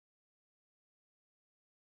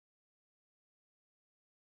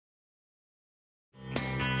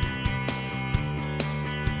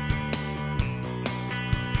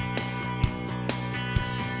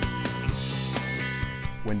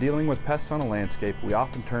When dealing with pests on a landscape, we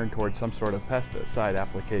often turn towards some sort of pesticide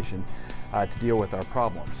application to deal with our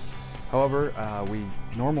problems. However, we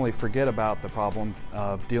normally forget about the problem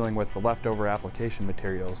of dealing with the leftover application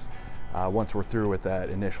materials once we're through with that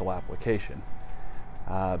initial application.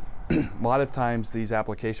 A lot of times these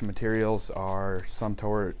application materials are some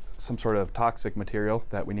sort of toxic material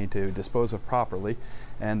that we need to dispose of properly,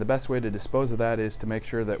 and the best way to dispose of that is to make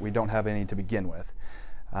sure that we don't have any to begin with.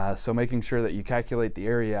 So making sure that you calculate the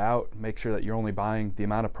area out, make sure that you're only buying the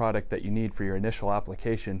amount of product that you need for your initial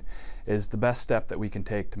application is the best step that we can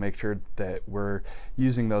take to make sure that we're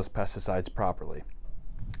using those pesticides properly.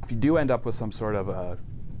 If you do end up with some sort of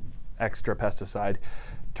extra pesticide,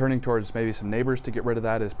 turning towards maybe some neighbors to get rid of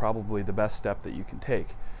that is probably the best step that you can take.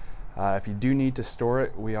 If you do need to store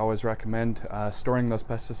it, we always recommend storing those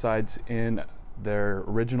pesticides in their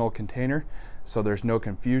original container so there's no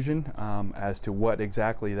confusion as to what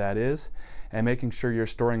exactly that is, and making sure you're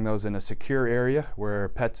storing those in a secure area where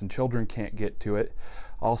pets and children can't get to it,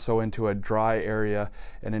 also into a dry area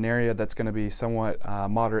and an area that's going to be somewhat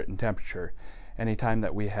moderate in temperature. Anytime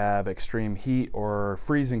that we have extreme heat or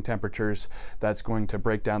freezing temperatures, that's going to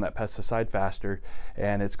break down that pesticide faster,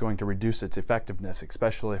 and it's going to reduce its effectiveness,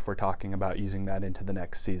 especially if we're talking about using that into the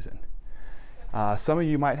next season. Some of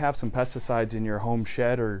you might have some pesticides in your home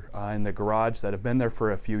shed or in the garage that have been there for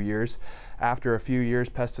a few years. After a few years,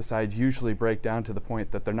 pesticides usually break down to the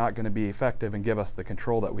point that they're not going to be effective and give us the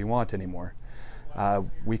control that we want anymore.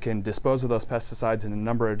 We can dispose of those pesticides in a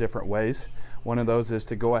number of different ways. One of those is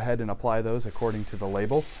to go ahead and apply those according to the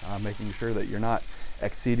label, making sure that you're not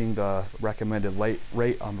exceeding the recommended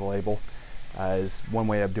rate on the label is one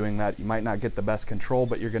way of doing that. You might not get the best control,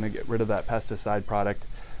 but you're going to get rid of that pesticide product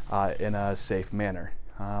in a safe manner.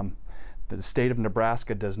 The state of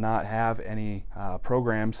Nebraska does not have any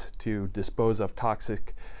programs to dispose of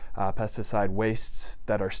toxic pesticide wastes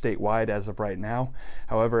that are statewide as of right now.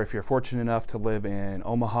 However, if you're fortunate enough to live in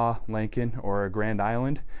Omaha, Lincoln, or Grand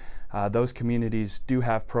Island, those communities do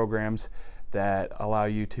have programs that allow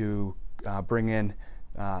you to bring in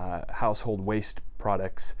household waste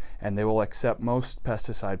products, and they will accept most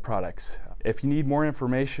pesticide products. If you need more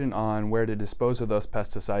information on where to dispose of those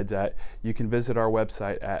pesticides at, you can visit our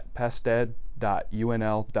website at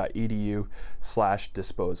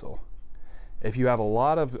pested.unl.edu/disposal. If you have a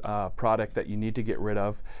lot of product that you need to get rid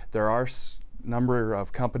of, there are a number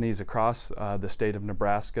of companies across the state of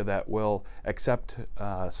Nebraska that will accept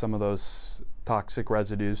some of those toxic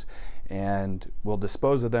residues and will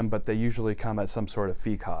dispose of them, but they usually come at some sort of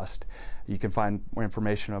fee cost. You can find more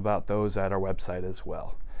information about those at our website as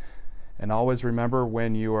well. And always remember,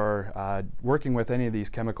 when you are working with any of these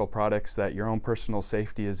chemical products, that your own personal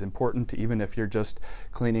safety is important, even if you're just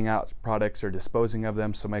cleaning out products or disposing of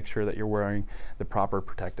them, so make sure that you're wearing the proper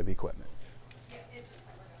protective equipment.